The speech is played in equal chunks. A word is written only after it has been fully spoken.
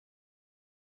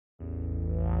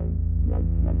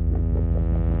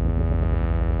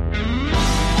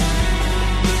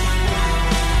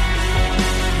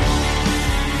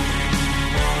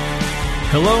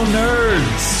Hello,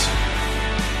 nerds!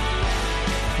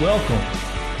 Welcome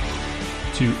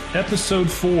to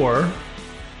episode 4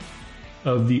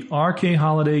 of the RK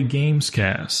Holiday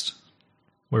Gamescast,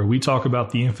 where we talk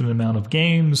about the infinite amount of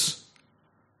games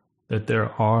that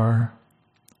there are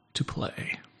to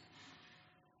play.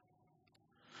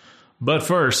 But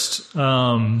first,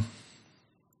 I'm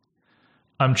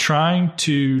trying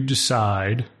to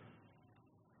decide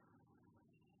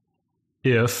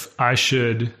if I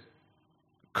should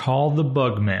call the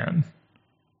Bugman,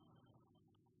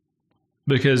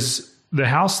 because the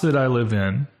house that I live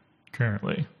in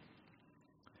currently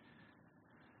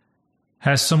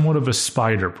has somewhat of a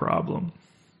spider problem.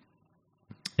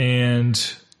 And,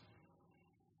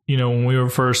 you know, when we were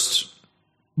first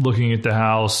looking at the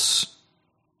house,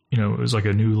 you know, it was like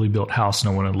a newly built house.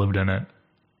 No one had lived in it.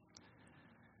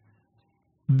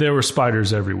 There were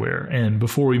spiders everywhere. And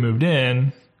before we moved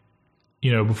in,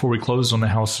 you know, before we closed on the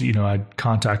house, you know, I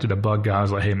contacted a bug guy. I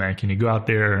was like, hey, man, can you go out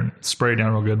there and spray it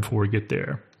down real good before we get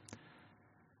there?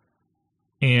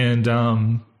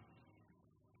 And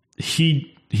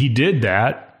he did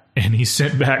that, and he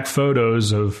sent back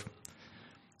photos of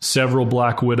several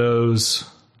black widows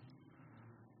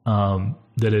that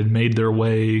had made their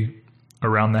way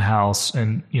around the house,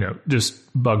 and, you know, just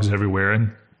bugs everywhere.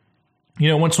 And, you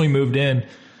know, once we moved in,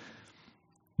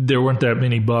 there weren't that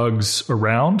many bugs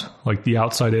around, like the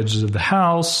outside edges of the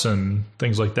house and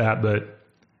things like that. But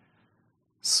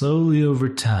slowly over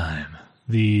time,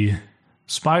 the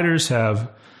spiders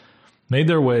have made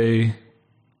their way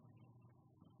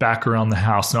back around the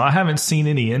house. Now, I haven't seen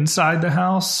any inside the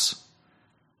house,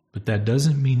 but that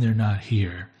doesn't mean they're not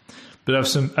here. But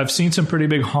I've seen some pretty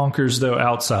big honkers, though,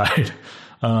 outside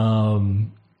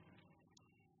of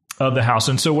the house.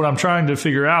 And so what I'm trying to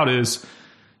figure out is,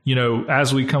 you know,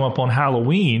 as we come up on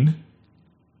Halloween,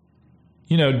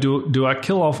 you know, do I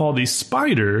kill off all these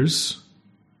spiders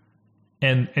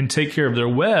and take care of their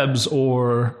webs,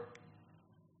 or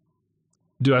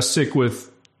do I stick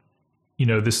with, you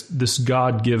know, this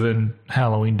God-given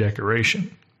Halloween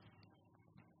decoration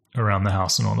around the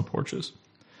house and on the porches?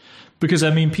 Because,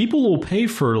 I mean, people will pay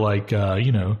for, like,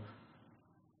 you know,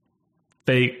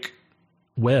 fake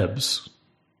webs.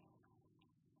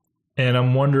 And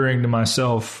I'm wondering to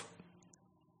myself,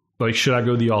 like, should I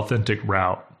go the authentic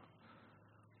route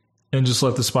and just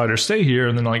let the spider stay here?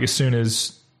 And then, like, as soon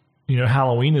as, you know,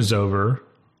 Halloween is over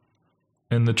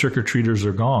and the trick-or-treaters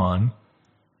are gone,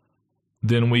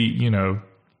 then we, you know,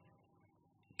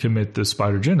 commit the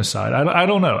spider genocide. I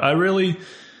don't know.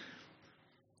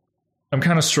 I'm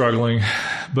kind of struggling,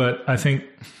 but I think,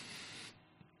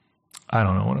 I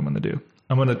don't know what I'm going to do.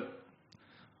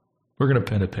 We're going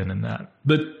to pin a pin in that.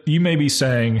 But you may be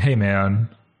saying, hey, man,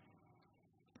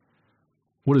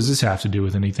 what does this have to do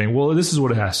with anything? Well, this is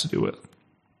what it has to do with.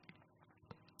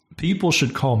 People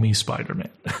should call me Spider-Man.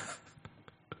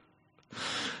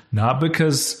 Not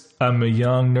because I'm a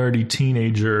young, nerdy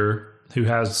teenager who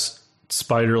has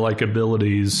spider-like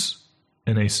abilities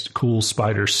in a cool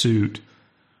spider suit,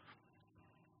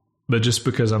 but just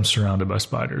because I'm surrounded by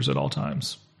spiders at all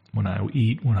times. When I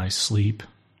eat, when I sleep,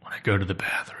 when I go to the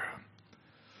bathroom.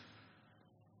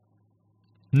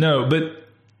 No, but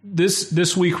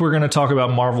this week we're going to talk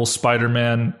about Marvel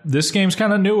Spider-Man. This game's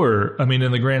kind of newer. I mean,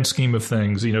 in the grand scheme of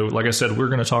things, you know, like I said, we're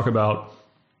going to talk about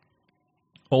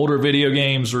older video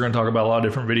games. We're going to talk about a lot of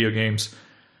different video games.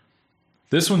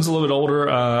 This one's a little bit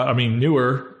older.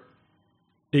 Newer.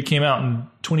 It came out in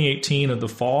 2018 of the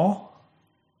fall,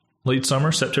 late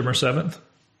summer, September 7th.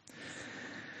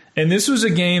 And this was a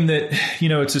game that, you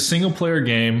know, it's a single player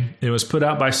game. It was put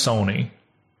out by Sony.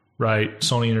 Right,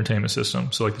 Sony Entertainment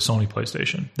System, so like the Sony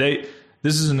PlayStation.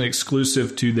 This is an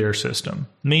exclusive to their system,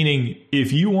 meaning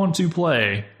if you want to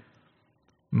play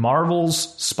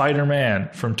Marvel's Spider-Man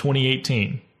from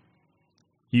 2018,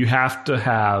 you have to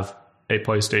have a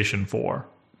PlayStation 4.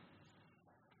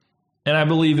 And I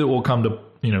believe it will come to,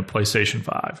 you know, PlayStation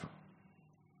 5.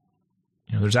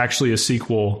 You know, there's actually a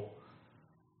sequel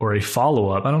or a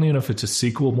follow-up. I don't even know if it's a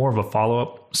sequel, more of a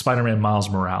follow-up, Spider-Man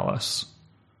Miles Morales,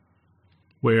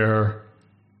 where,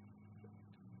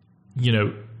 you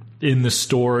know, in the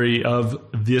story of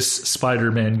this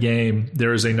Spider-Man game,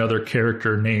 there is another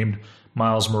character named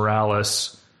Miles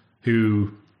Morales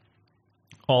who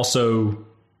also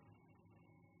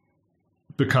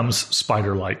becomes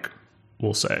spider-like,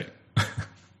 we'll say. And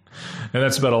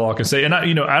that's about all I can say. And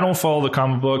I don't follow the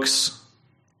comic books,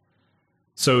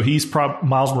 so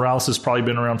Miles Morales has probably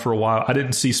been around for a while. I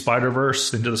didn't see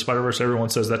Spider-Verse, Into the Spider-Verse. Everyone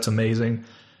says that's amazing.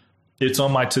 It's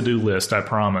on my to-do list, I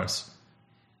promise.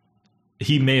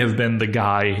 He may have been the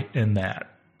guy in that,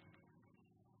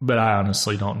 but I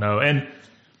honestly don't know. And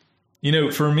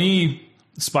For me,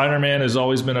 Spider-Man has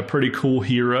always been a pretty cool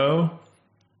hero.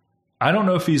 I don't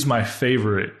know if he's my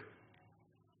favorite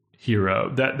hero.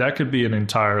 That could be an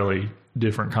entirely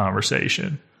different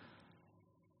conversation.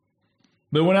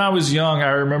 But when I was young,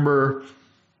 I remember,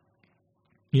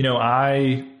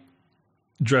 I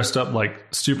dressed up like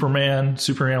Superman.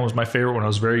 Superman was my favorite when I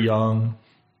was very young.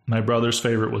 My brother's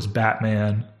favorite was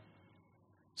Batman.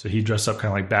 So he dressed up kind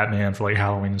of like Batman for like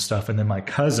Halloween and stuff. And then my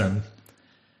cousin,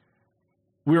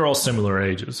 we were all similar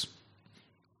ages.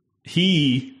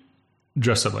 He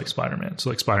dressed up like Spider-Man. So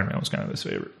like Spider-Man was kind of his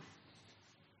favorite.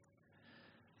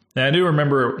 And I do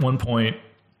remember at one point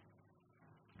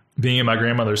being in my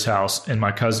grandmother's house and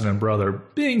my cousin and brother,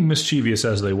 being mischievous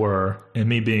as they were, and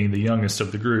me being the youngest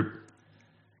of the group,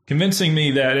 convincing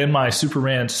me that in my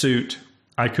Superman suit,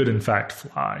 I could in fact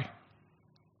fly.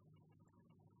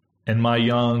 And my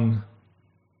young,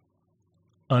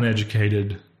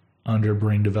 uneducated,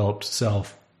 under-brain developed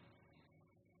self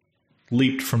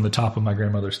leaped from the top of my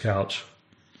grandmother's couch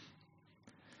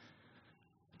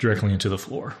directly into the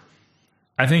floor.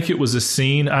 I think it was a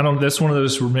scene. That's one of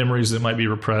those memories that might be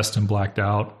repressed and blacked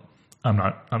out. I'm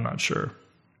not sure.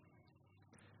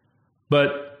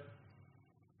 But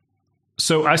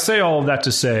so I say all of that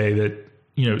to say that,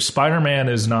 Spider-Man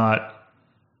is not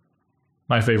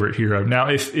my favorite hero. Now,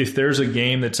 if there's a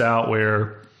game that's out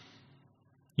where,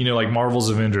 like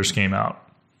Marvel's Avengers came out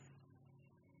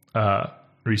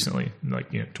recently,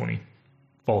 like,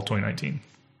 fall of 2019.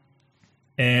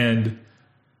 And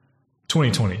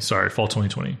 2020, sorry, fall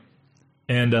 2020.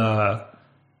 And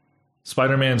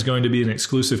Spider-Man's going to be an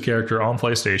exclusive character on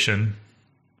PlayStation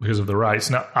because of the rights.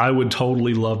 Now, I would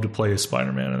totally love to play as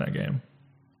Spider-Man in that game.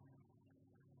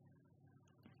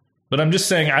 But I'm just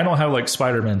saying, I don't have like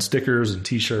Spider-Man stickers and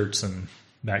t-shirts and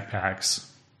backpacks.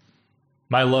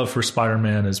 My love for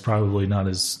Spider-Man is probably not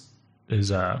as big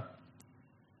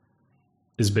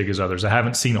as others. I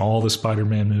haven't seen all the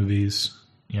Spider-Man movies.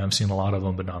 I've seen a lot of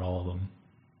them, but not all of them.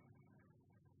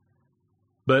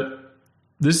 But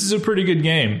this is a pretty good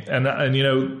game. And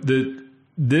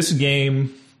this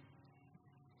game,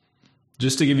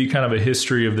 just to give you kind of a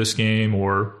history of this game,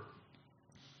 or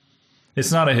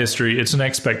it's not a history, it's an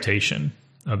expectation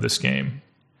of this game.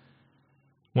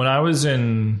 When I was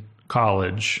in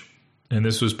college, and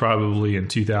this was probably in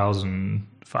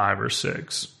 2005 or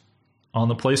 6, on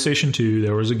the PlayStation 2,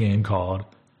 there was a game called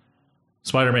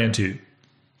Spider-Man 2.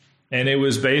 And it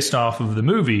was based off of the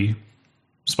movie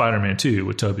Spider-Man 2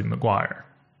 with Tobey Maguire,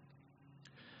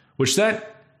 which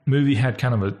that movie had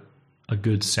kind of a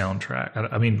good soundtrack.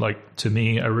 I mean, like, to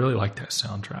me, I really like that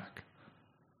soundtrack.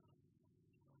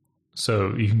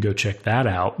 So you can go check that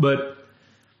out. But,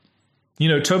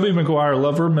 Tobey Maguire,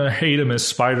 love him or hate him as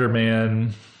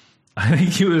Spider-Man, I think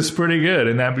he was pretty good.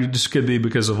 And that just could be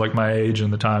because of like my age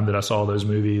and the time that I saw those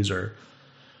movies, or,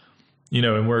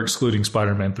 and we're excluding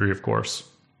Spider-Man 3, of course,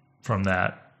 from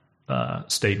that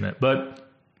statement. But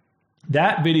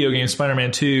that video game,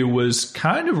 Spider-Man 2, was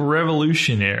kind of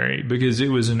revolutionary because it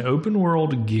was an open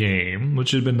world game,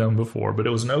 which had been done before, but it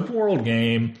was an open world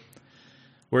game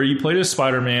where you played as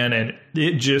Spider-Man, and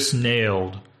it just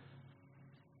nailed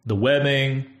the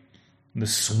webbing, the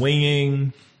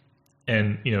swinging,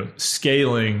 and,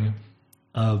 scaling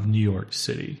of New York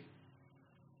City.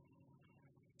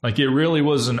 Like, it really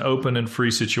was an open and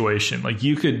free situation. Like,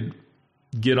 you could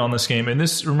get on this game, and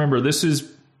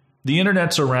the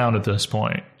internet's around at this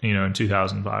point, in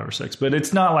 2005 or 6, but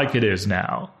it's not like it is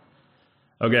now.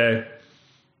 Okay.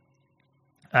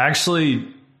 Actually,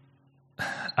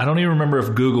 I don't even remember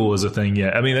if Google was a thing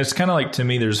yet. I mean, it's kind of like, to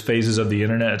me, there's phases of the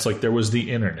internet. It's like there was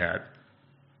the internet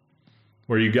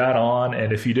where you got on,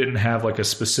 and if you didn't have like a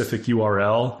specific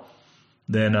URL,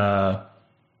 then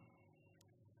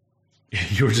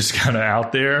you were just kind of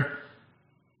out there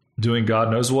doing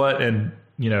God knows what. And,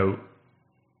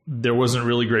 there wasn't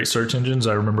really great search engines.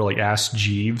 I remember like Ask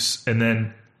Jeeves. And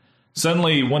then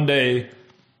suddenly one day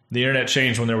the internet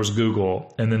changed when there was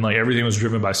Google, and then like everything was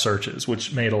driven by searches,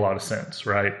 which made a lot of sense,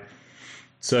 right?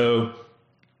 So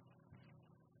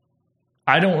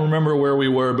I don't remember where we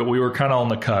were, but we were kind of on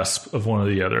the cusp of one or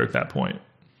the other at that point.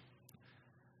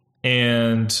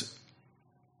 And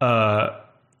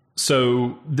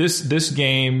so this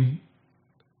game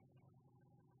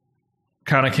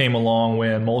kind of came along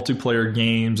when multiplayer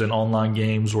games and online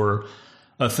games were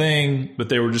a thing, but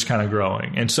they were just kind of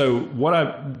growing. And so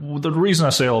the reason I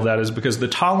say all of that is because the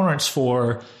tolerance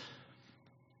for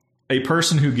a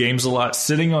person who games a lot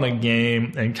sitting on a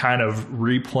game and kind of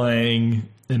replaying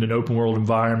in an open world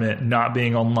environment, not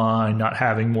being online, not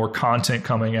having more content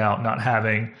coming out, not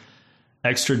having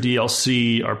extra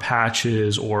DLC or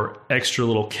patches or extra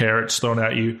little carrots thrown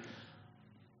at you,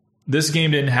 This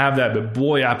game didn't have that, but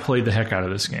boy, I played the heck out of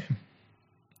this game.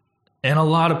 And a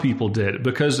lot of people did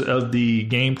because of the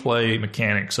gameplay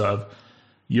mechanics of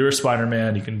you're a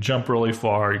Spider-Man, you can jump really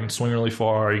far, you can swing really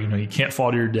far, you can't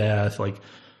fall to your death. Like,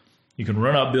 you can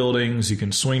run up buildings, you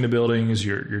can swing to buildings,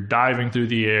 you're diving through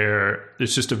the air.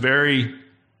 It's just a very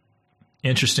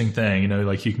interesting thing.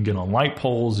 Like you can get on light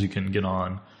poles, you can get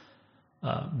on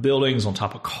buildings on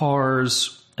top of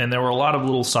cars, and there were a lot of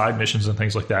little side missions and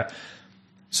things like that.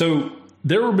 So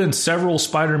there have been several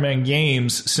Spider-Man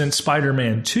games since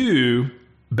Spider-Man 2,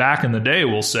 back in the day,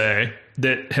 we'll say,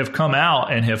 that have come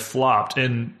out and have flopped.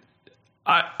 And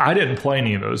I didn't play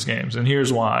any of those games, and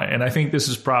here's why. And I think this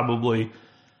is probably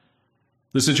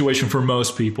the situation for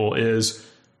most people is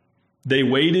they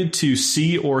waited to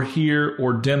see or hear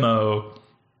or demo,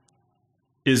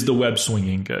 is the web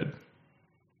swinging good?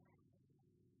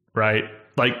 Right?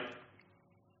 Like,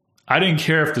 I didn't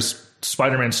care if the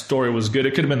Spider-Man story was good.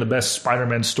 It could have been the best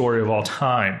Spider-Man story of all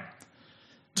time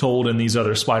told in these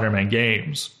other Spider-Man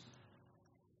games.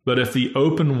 But if the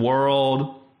open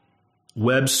world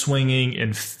web swinging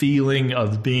and feeling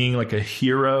of being like a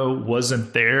hero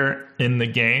wasn't there in the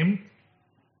game,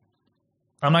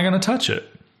 I'm not going to touch it.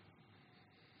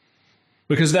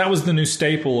 Because that was the new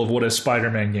staple of what a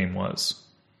Spider-Man game was.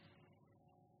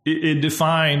 It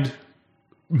defined,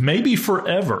 maybe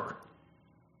forever,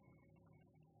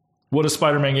 what a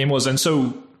Spider-Man game was. And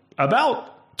so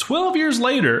about 12 years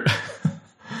later,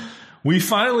 we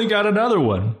finally got another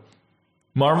one,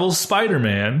 Marvel's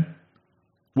Spider-Man,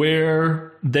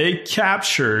 where they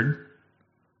captured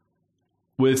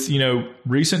with,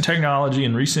 recent technology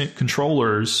and recent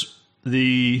controllers,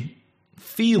 the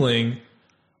feeling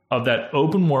of that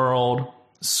open world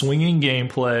swinging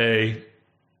gameplay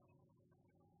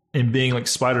and being like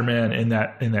Spider-Man in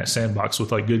that sandbox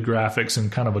with like good graphics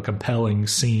and kind of a compelling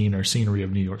scene or scenery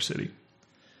of New York City.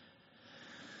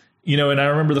 And I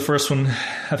remember the first one,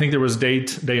 I think there was day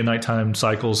and nighttime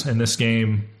cycles in this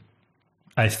game.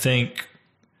 I think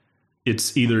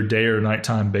it's either day or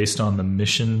nighttime based on the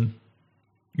mission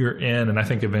you're in. And I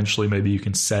think eventually maybe you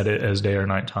can set it as day or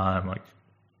nighttime,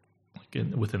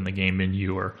 within the game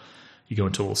menu, or you go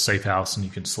into a little safe house and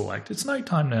you can select it's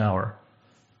nighttime now. Or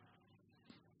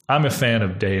I'm a fan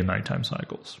of day and nighttime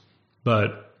cycles,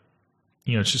 but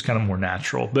it's just kind of more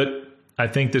natural. But I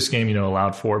think this game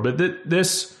allowed for it. But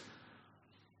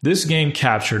this game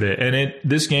captured it, and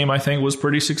this game I think was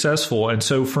pretty successful. And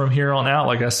so from here on out,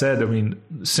 like I said,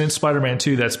 since Spider-Man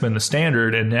 2, that's been the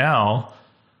standard, and now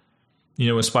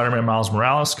with Spider-Man Miles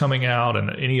Morales coming out and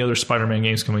any other Spider-Man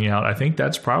games coming out, I think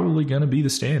that's probably going to be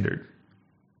the standard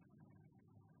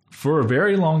for a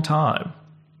very long time.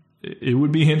 It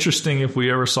would be interesting if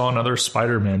we ever saw another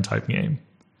Spider-Man type game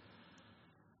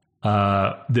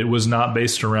that was not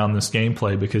based around this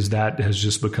gameplay, because that has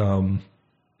just become,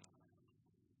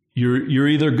 you're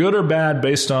either good or bad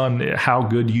based on how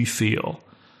good you feel.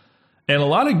 And a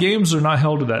lot of games are not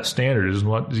held to that standard, is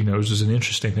what, is just an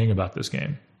interesting thing about this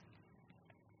game.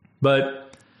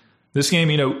 But this game,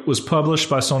 was published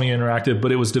by Sony Interactive,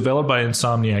 but it was developed by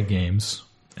Insomniac Games.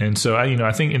 And so,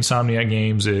 I think Insomniac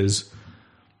Games is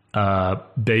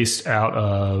based out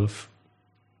of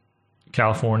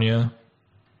California,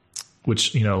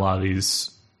 which, a lot of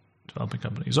these developing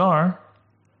companies are.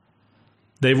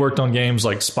 They've worked on games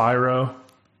like Spyro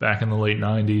back in the late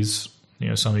 90s.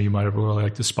 Some of you might have really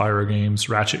liked the Spyro games.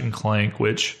 Ratchet and Clank,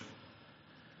 which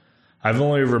I've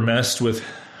only ever messed with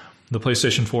the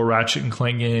PlayStation 4 Ratchet and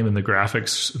Clank game, and the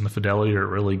graphics and the fidelity are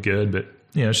really good, but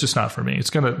it's just not for me. It's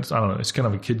kind of, I don't know, it's kind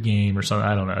of a kid game or something.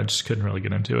 I don't know. I just couldn't really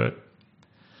get into it.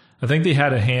 I think they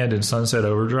had a hand in Sunset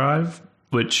Overdrive,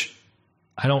 which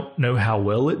I don't know how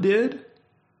well it did.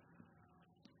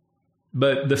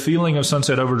 But the feeling of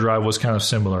Sunset Overdrive was kind of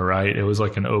similar, right? It was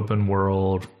like an open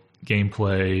world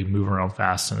gameplay, moving around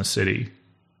fast in a city.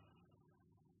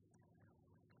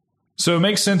 So it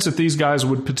makes sense that these guys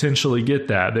would potentially get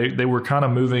that. They were kind of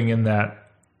moving in that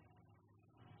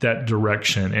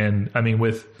direction. And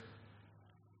with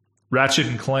Ratchet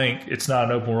and Clank, it's not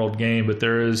an open world game, but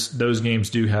those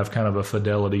games do have kind of a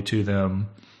fidelity to them,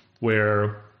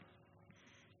 where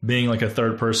being like a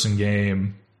third person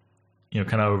game,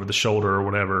 kind of over the shoulder or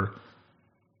whatever,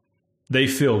 they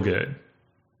feel good.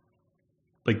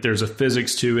 Like there's a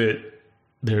physics to it.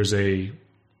 There's a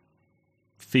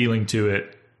feeling to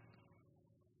it.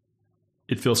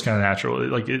 It feels kind of natural.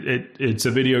 Like it's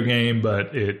a video game,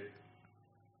 but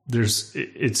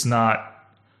it's not.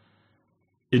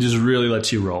 It just really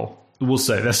lets you roll. We'll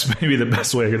say that's maybe the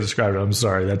best way I can describe it. I'm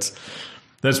sorry.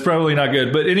 That's probably not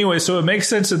good. But anyway, so it makes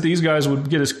sense that these guys would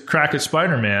get a crack at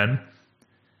Spider-Man.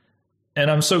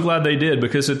 And I'm so glad they did,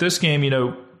 because at this game,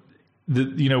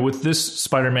 with this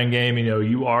Spider-Man game,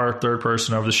 you are third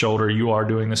person over the shoulder. You are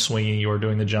doing the swinging. You are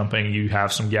doing the jumping. You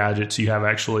have some gadgets. You have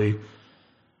actually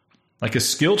like a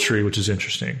skill tree, which is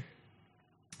interesting.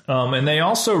 And they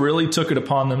also really took it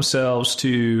upon themselves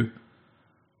to,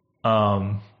 they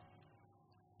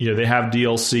have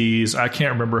DLCs. I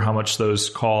can't remember how much those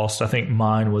cost. I think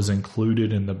mine was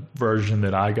included in the version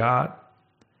that I got.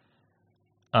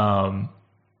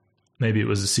 Maybe it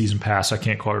was a season pass. I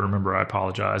can't quite remember. I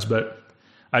apologize. But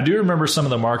I do remember some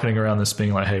of the marketing around this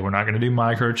being like, hey, we're not going to do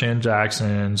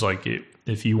microtransactions. Like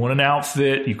if you want an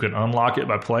outfit, you can unlock it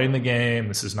by playing the game.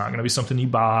 This is not going to be something you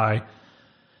buy.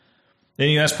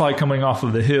 And that's probably coming off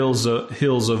of the heels of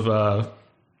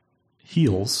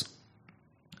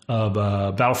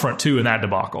Battlefront 2 and that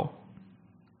debacle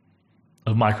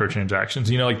of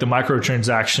microtransactions. Like the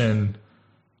microtransaction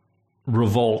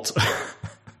revolt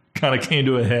kind of came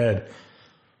to a head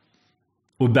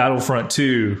with Battlefront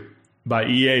 2 by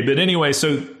EA. But anyway,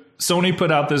 so Sony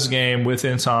put out this game with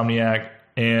Insomniac,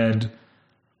 and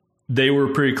they were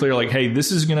pretty clear, like, hey,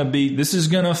 this is going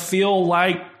to feel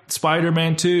like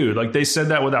Spider-Man 2. Like, they said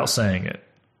that without saying it.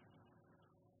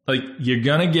 Like, you're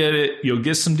going to get it. You'll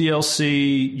get some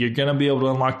DLC. You're going to be able to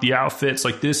unlock the outfits.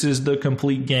 Like, this is the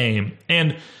complete game.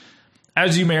 And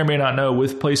as you may or may not know,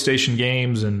 with PlayStation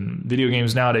games and video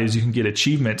games nowadays, you can get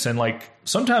achievements. And, like,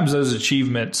 sometimes those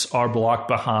achievements are blocked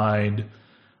behind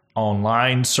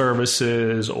online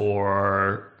services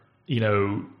or,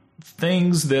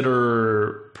 things that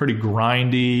are pretty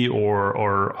grindy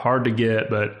or hard to get.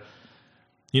 But,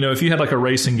 if you had like a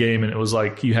racing game and it was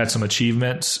like you had some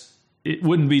achievements, it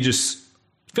wouldn't be just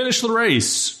finish the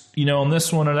race, on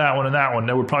this one or that one and that one.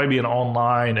 There would probably be an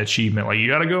online achievement. Like, you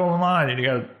got to go online and you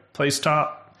got to place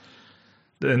top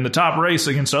in the top race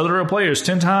against other players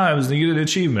 10 times and you get an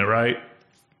achievement, right?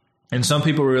 And some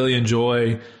people really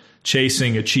enjoy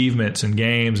chasing achievements in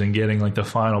games and getting like the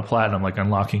final platinum, like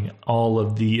unlocking all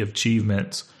of the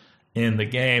achievements in the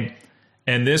game.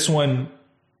 And this one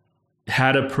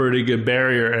had a pretty good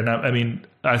barrier. And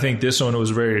I think this one was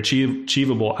very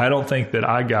achievable. I don't think that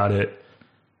I got it.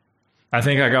 I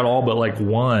think I got all but like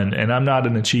one, and I'm not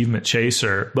an achievement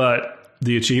chaser, but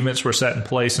the achievements were set in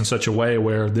place in such a way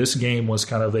where this game was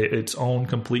kind of its own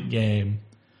complete game.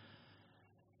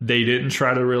 They didn't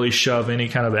try to really shove any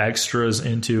kind of extras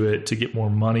into it to get more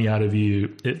money out of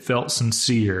you. It felt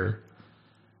sincere.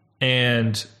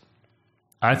 And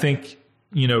I think,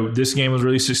 this game was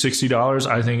released at $60.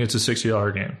 I think it's a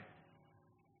 $60 game.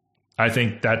 I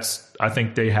think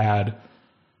they had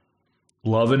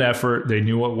love and effort. They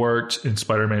knew what worked in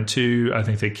Spider-Man 2. I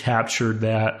think they captured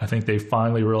that. I think they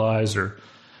finally realized,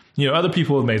 other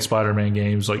people have made Spider-Man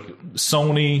games, like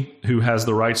Sony, who has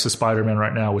the rights to Spider-Man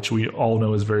right now, which we all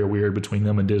know is very weird between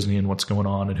them and Disney and what's going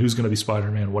on and who's going to be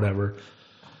Spider-Man, whatever.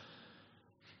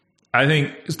 I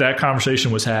think that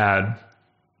conversation was had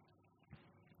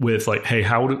with like, hey,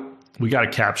 we got to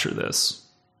capture this.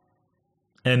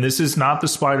 And this is not the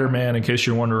Spider-Man, in case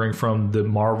you're wondering, from the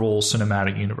Marvel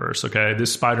Cinematic Universe, okay?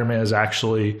 This Spider-Man is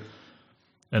actually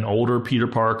an older Peter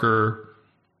Parker,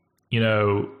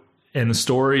 and the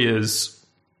story is,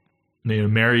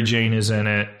 Mary Jane is in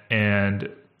it, and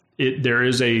there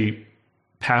is a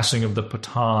passing of the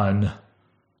baton,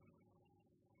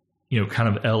 kind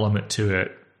of element to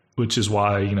it, which is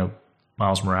why,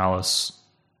 Miles Morales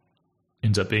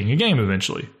ends up being a game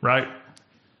eventually, right?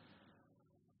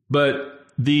 But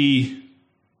the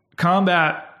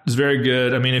combat is very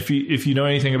good. I mean, if you know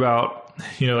anything about,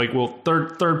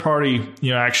 third party,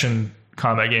 action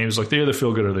combat games, like they either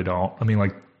feel good or they don't. I mean,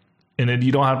 like, and then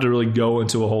you don't have to really go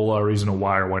into a whole lot of reason of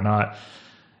why or why not.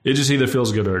 It just either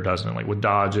feels good or it doesn't. Like with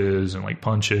dodges and like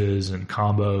punches and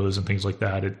combos and things like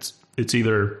that. It's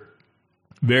either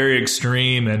very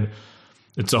extreme and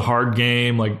it's a hard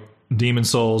game like Demon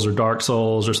Souls or Dark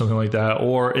Souls or something like that,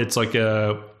 or it's like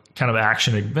a kind of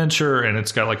action adventure and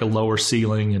it's got like a lower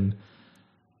ceiling, and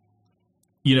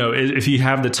if you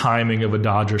have the timing of a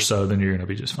dodge or so, then you're going to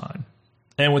be just fine.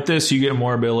 And with this, you get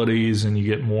more abilities and you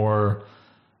get more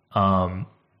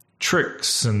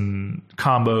tricks and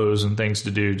combos and things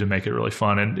to do to make it really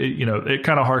fun. And it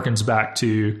kind of harkens back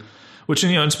to, which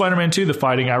in Spider-Man 2, the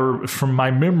fighting, from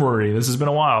my memory, this has been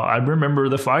a while, I remember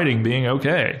the fighting being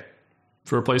okay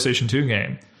for a PlayStation 2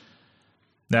 game.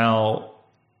 Now,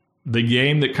 the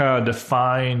game that kind of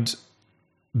defined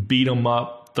beat 'em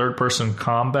up third person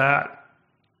combat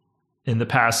in the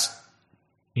past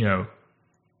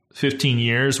 15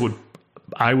 years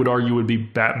I would argue would be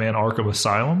Batman Arkham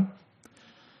Asylum.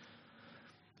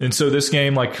 And so this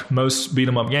game, like most beat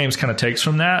 'em up games, kind of takes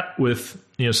from that with,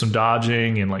 some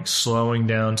dodging and like slowing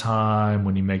down time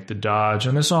when you make the dodge.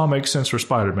 And this all makes sense for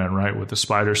Spider-Man, right? With the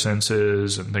spider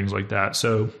senses and things like that.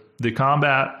 So the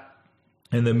combat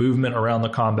and the movement around the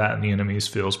combat and the enemies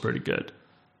feels pretty good.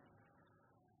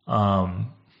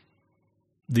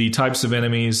 The types of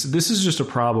enemies, this is just a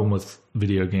problem with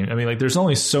video games. I mean, like there's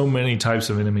only so many types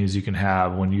of enemies you can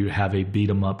have when you have a beat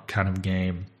 'em up kind of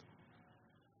game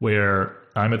where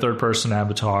I'm a third person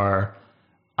avatar.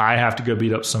 I have to go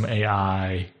beat up some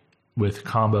AI with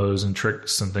combos and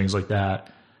tricks and things like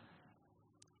that.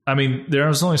 I mean,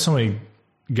 there's only so many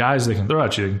guys they can throw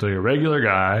at you. They can throw you a regular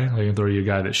guy. They can throw you a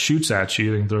guy that shoots at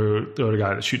you. They can throw a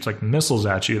guy that shoots like missiles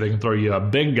at you. They can throw you a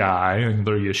big guy. They can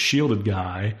throw you a shielded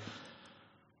guy.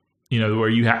 Where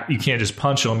you can't just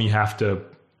punch them. You have to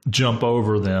jump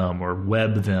over them or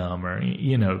web them or,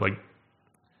 like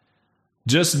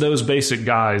just those basic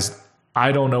guys.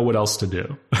 I don't know what else to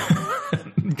do.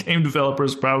 Game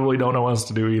developers probably don't know what else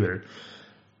to do either.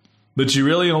 But you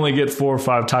really only get 4 or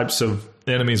 5 types of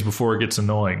enemies before it gets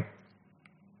annoying.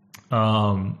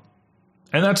 And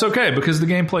that's okay because the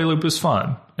gameplay loop is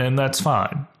fun and that's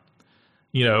fine.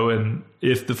 And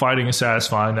if the fighting is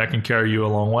satisfying, that can carry you a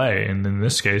long way. And in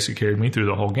this case, it carried me through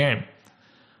the whole game.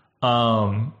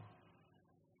 But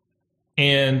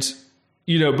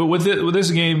with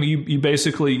this game, you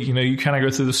basically, you kind of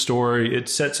go through the story. It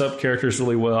sets up characters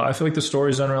really well. I feel like the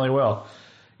story's done really well.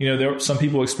 Some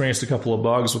people experienced a couple of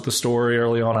bugs with the story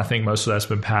early on. I think most of that's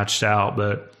been patched out,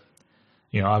 but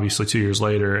obviously 2 years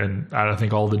later, and I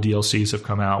think all the DLCs have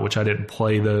come out, which I didn't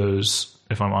play those,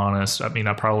 if I'm honest. I mean,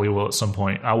 I probably will at some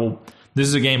point. This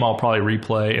is a game I'll probably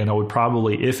replay, and I would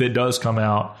probably, if it does come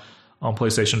out on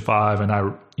PlayStation 5 and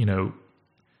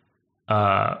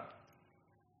I,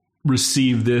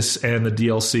 receive this and the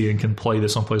DLC and can play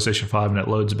this on PlayStation 5 and it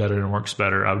loads better and works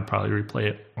better, I would probably replay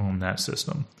it on that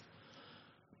system.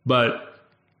 But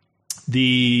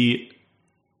the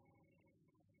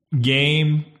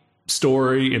game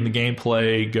story and the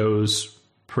gameplay goes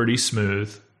pretty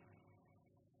smooth.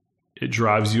 It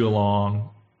drives you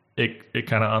along. It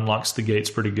kind of unlocks the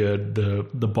gates pretty good.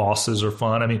 The bosses are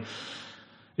fun. I mean,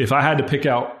 if I had to pick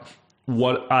out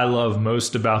what I love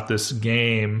most about this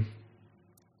game,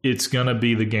 it's going to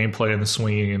be the gameplay and the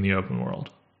swinging in the open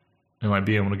world. And like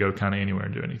being able to go kind of anywhere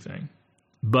and do anything.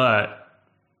 But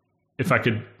if I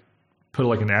could put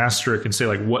like an asterisk and say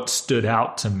like what stood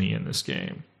out to me in this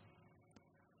game,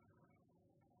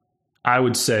 I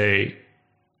would say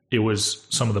it was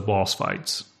some of the boss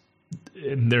fights.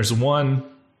 And there's one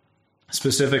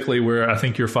specifically where I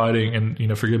think you're fighting,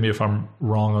 and forgive me if I'm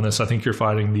wrong on this, I think you're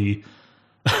fighting the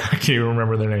I can't even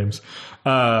remember their names.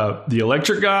 The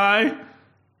electric guy,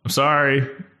 I'm sorry,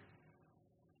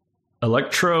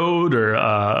 Electrode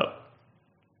or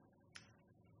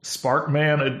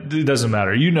Sparkman. It doesn't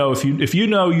matter. If you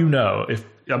know. If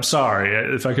I'm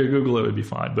sorry, if I could Google it, would be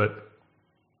fine. But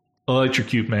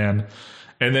Electrocute Man,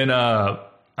 and then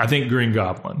I think Green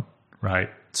Goblin, right?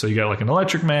 So you got like an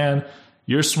Electric Man,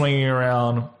 you're swinging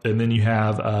around, and then you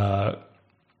have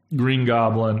Green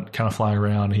Goblin kind of flying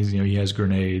around. He has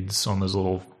grenades on those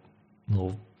little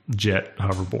jet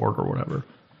hoverboard or whatever.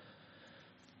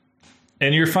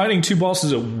 And you're fighting 2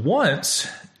 bosses at once,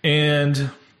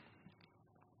 and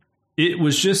it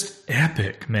was just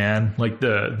epic, man. Like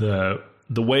the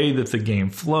way that the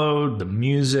game flowed, the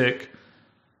music,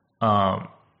 some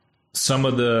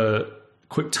of the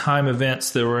quick time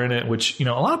events that were in it, which, a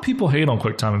lot of people hate on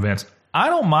quick time events. I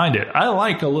don't mind it. I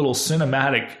like a little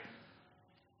cinematic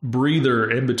breather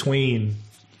in between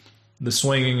the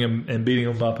swinging and beating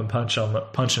them up and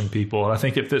punching people. And I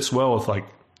think it fits well with like,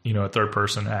 a third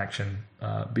person action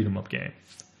beat 'em up game.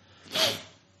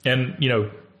 And,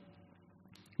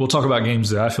 we'll talk about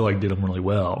games that I feel like did them really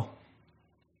well,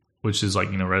 which is like,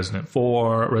 Resident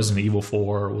Evil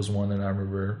 4 was one that I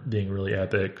remember being really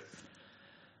epic.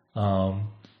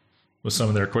 With some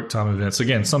of their quick time events.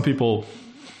 Again, some people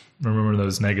remember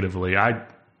those negatively. I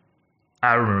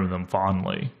remember them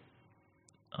fondly.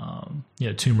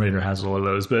 Tomb Raider has a lot of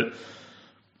those, but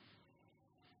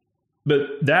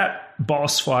that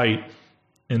boss fight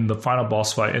and the final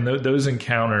boss fight and those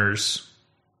encounters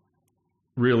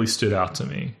really stood out to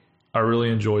me. I really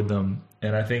enjoyed them,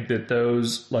 and I think that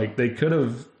those, like, it could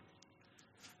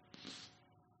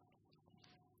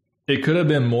have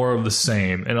been more of the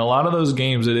same. And a lot of those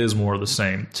games, it is more of the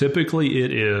same. Typically,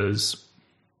 it is,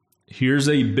 here's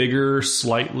a bigger,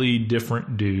 slightly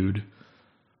different dude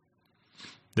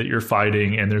that you're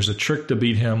fighting, and there's a trick to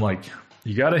beat him. Like,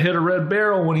 you got to hit a red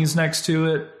barrel when he's next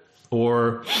to it,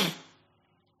 or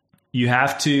you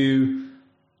have to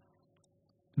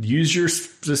use your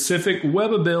specific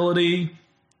web ability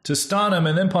to stun him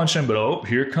and then punch him. But, oh,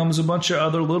 here comes a bunch of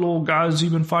other little guys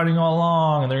you've been fighting all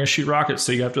along, and they're going to shoot rockets.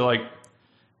 So you have to, like,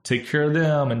 take care of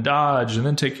them and dodge and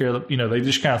then take care of the, they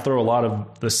just kind of throw a lot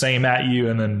of the same at you,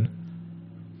 and then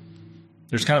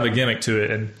there's kind of a gimmick to it.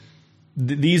 And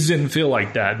these didn't feel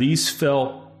like that. These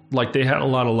felt like they had a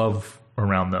lot of love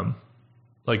around them.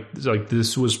 Like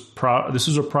this was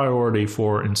a priority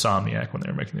for Insomniac when they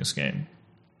were making this game.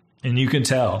 And you can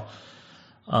tell.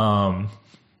 And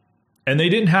they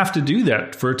didn't have to do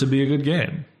that for it to be a good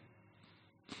game.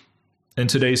 In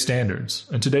today's standards.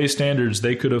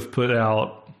 They could have put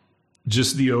out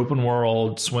just the open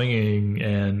world swinging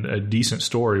and a decent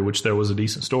story, which there was a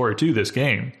decent story to this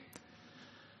game.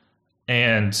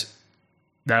 And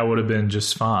that would have been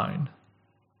just fine.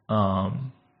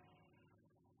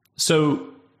 So,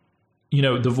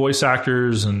 the voice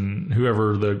actors and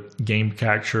whoever the game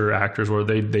capture actors were,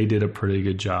 they did a pretty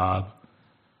good job.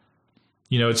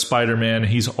 It's Spider-Man.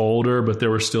 He's older, but there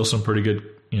were still some pretty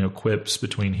good, quips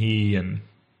between he and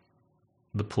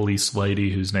the police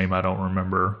lady whose name I don't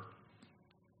remember.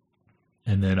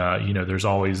 And then, there's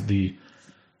always the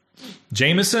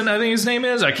Jameson, I think his name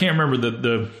is. I can't remember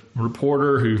the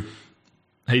reporter who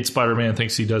hates Spider-Man,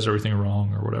 thinks he does everything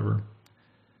wrong or whatever.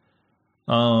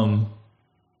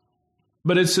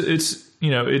 But I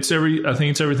think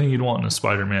it's everything you'd want in a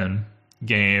Spider-Man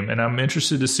game, and I'm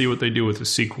interested to see what they do with the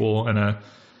sequel. And I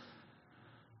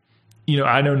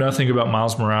know nothing about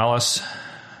Miles Morales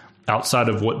outside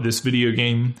of what this video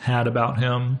game had about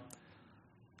him,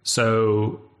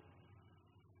 so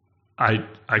I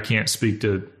can't speak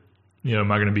to,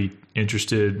 am I going to be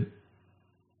interested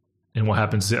in what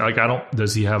happens?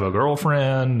 Does he have a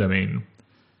girlfriend? I mean,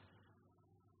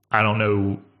 I don't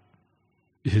know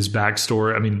his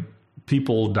backstory. I mean,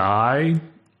 people die,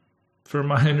 from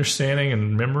my understanding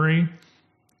and memory.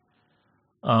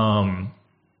 But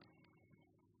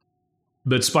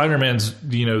Spider-Man's,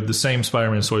 the same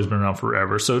Spider-Man story's been around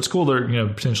forever. So it's cool they're,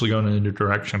 potentially going in a new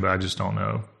direction, but I just don't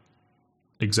know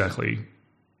exactly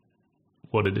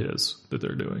what it is that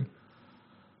they're doing.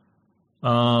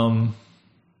 And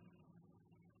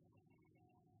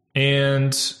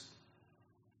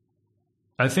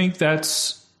I think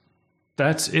that's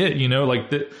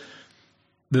it.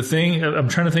 The thing, I'm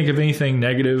trying to think of anything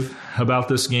negative about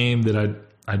this game that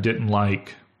I didn't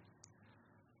like.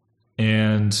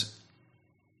 And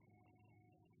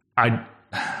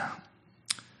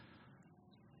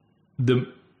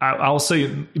I'll say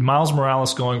Miles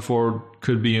Morales going forward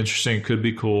could be interesting, could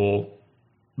be cool,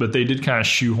 but they did kind of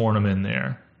shoehorn him in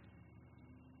there.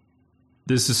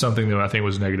 This is something that I think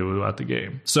was negative about the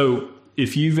game. So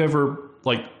if you've ever,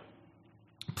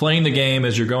 playing the game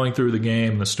as you're going through the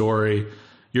game, the story,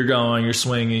 you're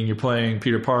swinging, you're playing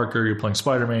Peter Parker, you're playing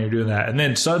Spider-Man, you're doing that. And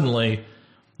then suddenly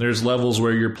there's levels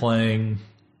where you're playing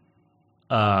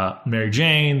Mary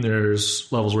Jane.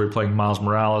 There's levels where you're playing Miles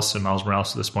Morales, and Miles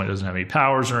Morales at this point doesn't have any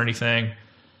powers or anything.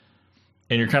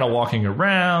 And you're kind of walking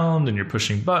around and you're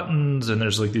pushing buttons, and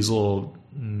there's these little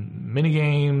mini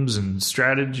games and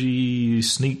strategy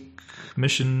sneak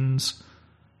missions.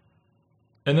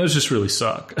 And those just really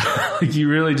suck. You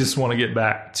really just want to get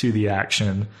back to the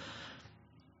action.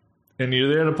 And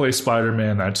you're there to play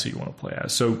Spider-Man, that's who you want to play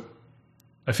as. So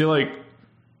I feel like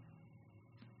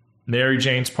Mary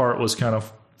Jane's part was kind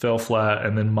of fell flat,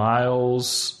 and then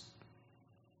Miles,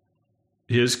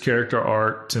 his character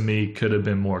arc to me could have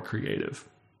been more creative.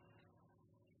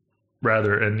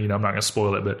 And I'm not going to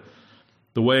spoil it, but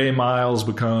the way Miles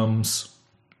becomes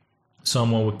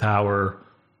someone with power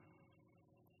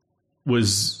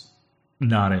was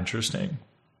not interesting.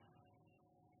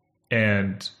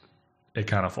 And it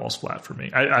kind of falls flat for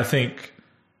me. I think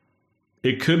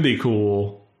it could be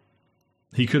cool.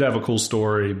 He could have a cool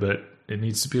story, but it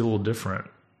needs to be a little different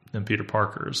than Peter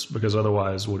Parker's, because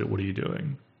otherwise, what are you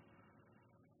doing?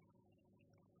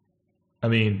 I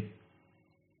mean,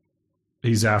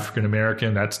 he's African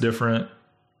American. That's different.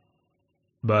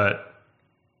 But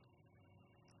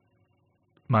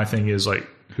my thing is,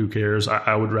 who cares?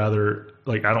 I would rather,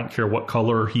 I don't care what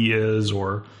color he is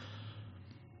or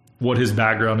what his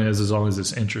background is, as long as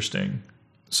it's interesting.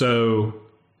 So,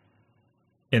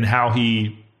 and how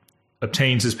he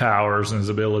obtains his powers and his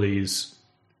abilities,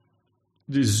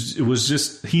 it was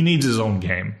just, he needs his own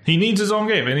game. He needs his own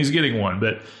game, and he's getting one.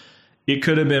 But it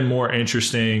could have been more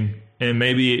interesting, and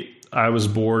maybe I was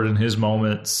bored in his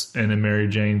moments and in Mary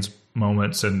Jane's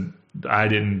moments, and I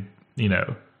didn't,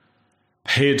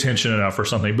 pay attention enough or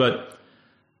something. But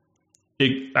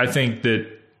I think that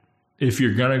if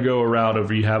you're going to go a route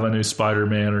of you have a new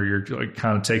Spider-Man, or you're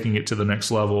kind of taking it to the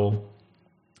next level,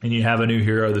 and you have a new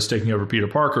hero that's taking over Peter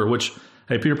Parker, which,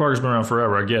 hey, Peter Parker's been around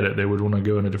forever. I get it. They would want to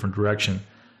go in a different direction.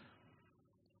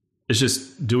 It's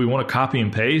just, do we want to copy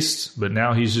and paste, but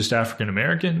now he's just African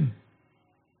American?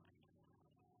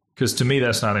 Because to me,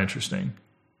 that's not interesting.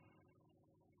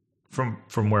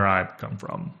 From where I come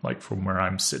from, like from where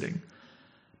I'm sitting.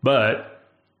 But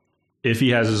if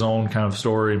he has his own kind of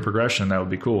story and progression, that would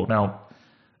be cool. Now,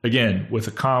 again, with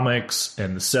the comics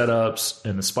and the setups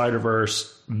and the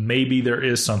Spider-Verse, maybe there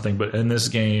is something. But in this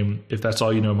game, if that's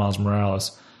all you know, Miles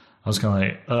Morales, I was kind of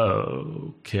like,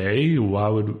 oh, okay, why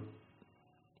would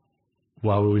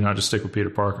we not just stick with Peter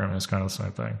Parker? And it's kind of the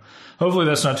same thing. Hopefully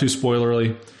that's not too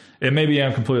spoilerly. And maybe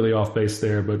I'm completely off base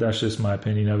there, but that's just my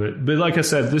opinion of it. But like I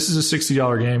said, this is a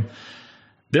 $60 game.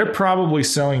 They're probably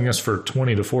selling this for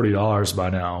 $20 to $40 by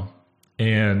now.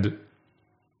 And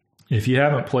if you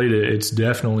haven't played it, it's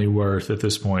definitely worth, at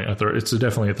this point, it's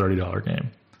definitely a $30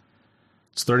 game.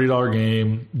 It's a $30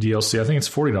 game, DLC. I think it's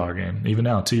a $40 game, even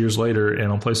now, 2 years later.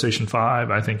 And on PlayStation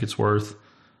 5, I think it's worth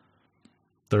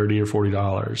 $30 or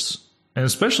 $40. And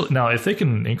especially now, if they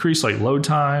can increase like load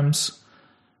times,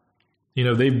 you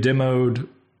know, they've demoed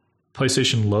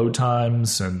PlayStation load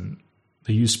times, and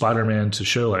they use Spider-Man to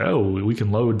show like, oh, we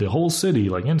can load the whole city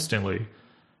like instantly.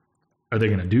 Are they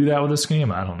going to do that with this game?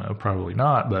 I don't know. Probably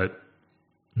not, but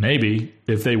maybe.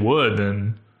 If they would,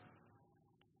 then,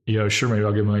 you know, sure, maybe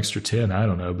I'll give them an extra 10. I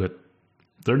don't know, but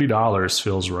 $30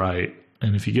 feels right.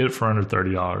 And if you get it for under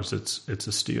 $30, it's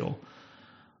a steal.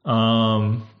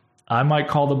 I might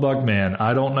call the Bugman.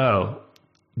 I don't know.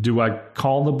 Do I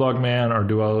call the Bugman, or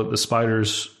do I let the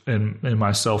spiders and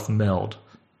myself meld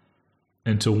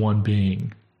into one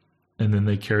being and then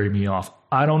they carry me off?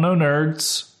 I don't know,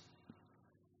 nerds.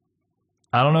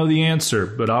 I don't know the answer,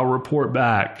 but I'll report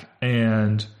back.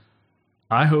 And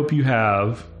I hope you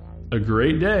have a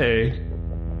great day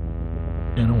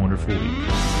and a wonderful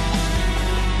week.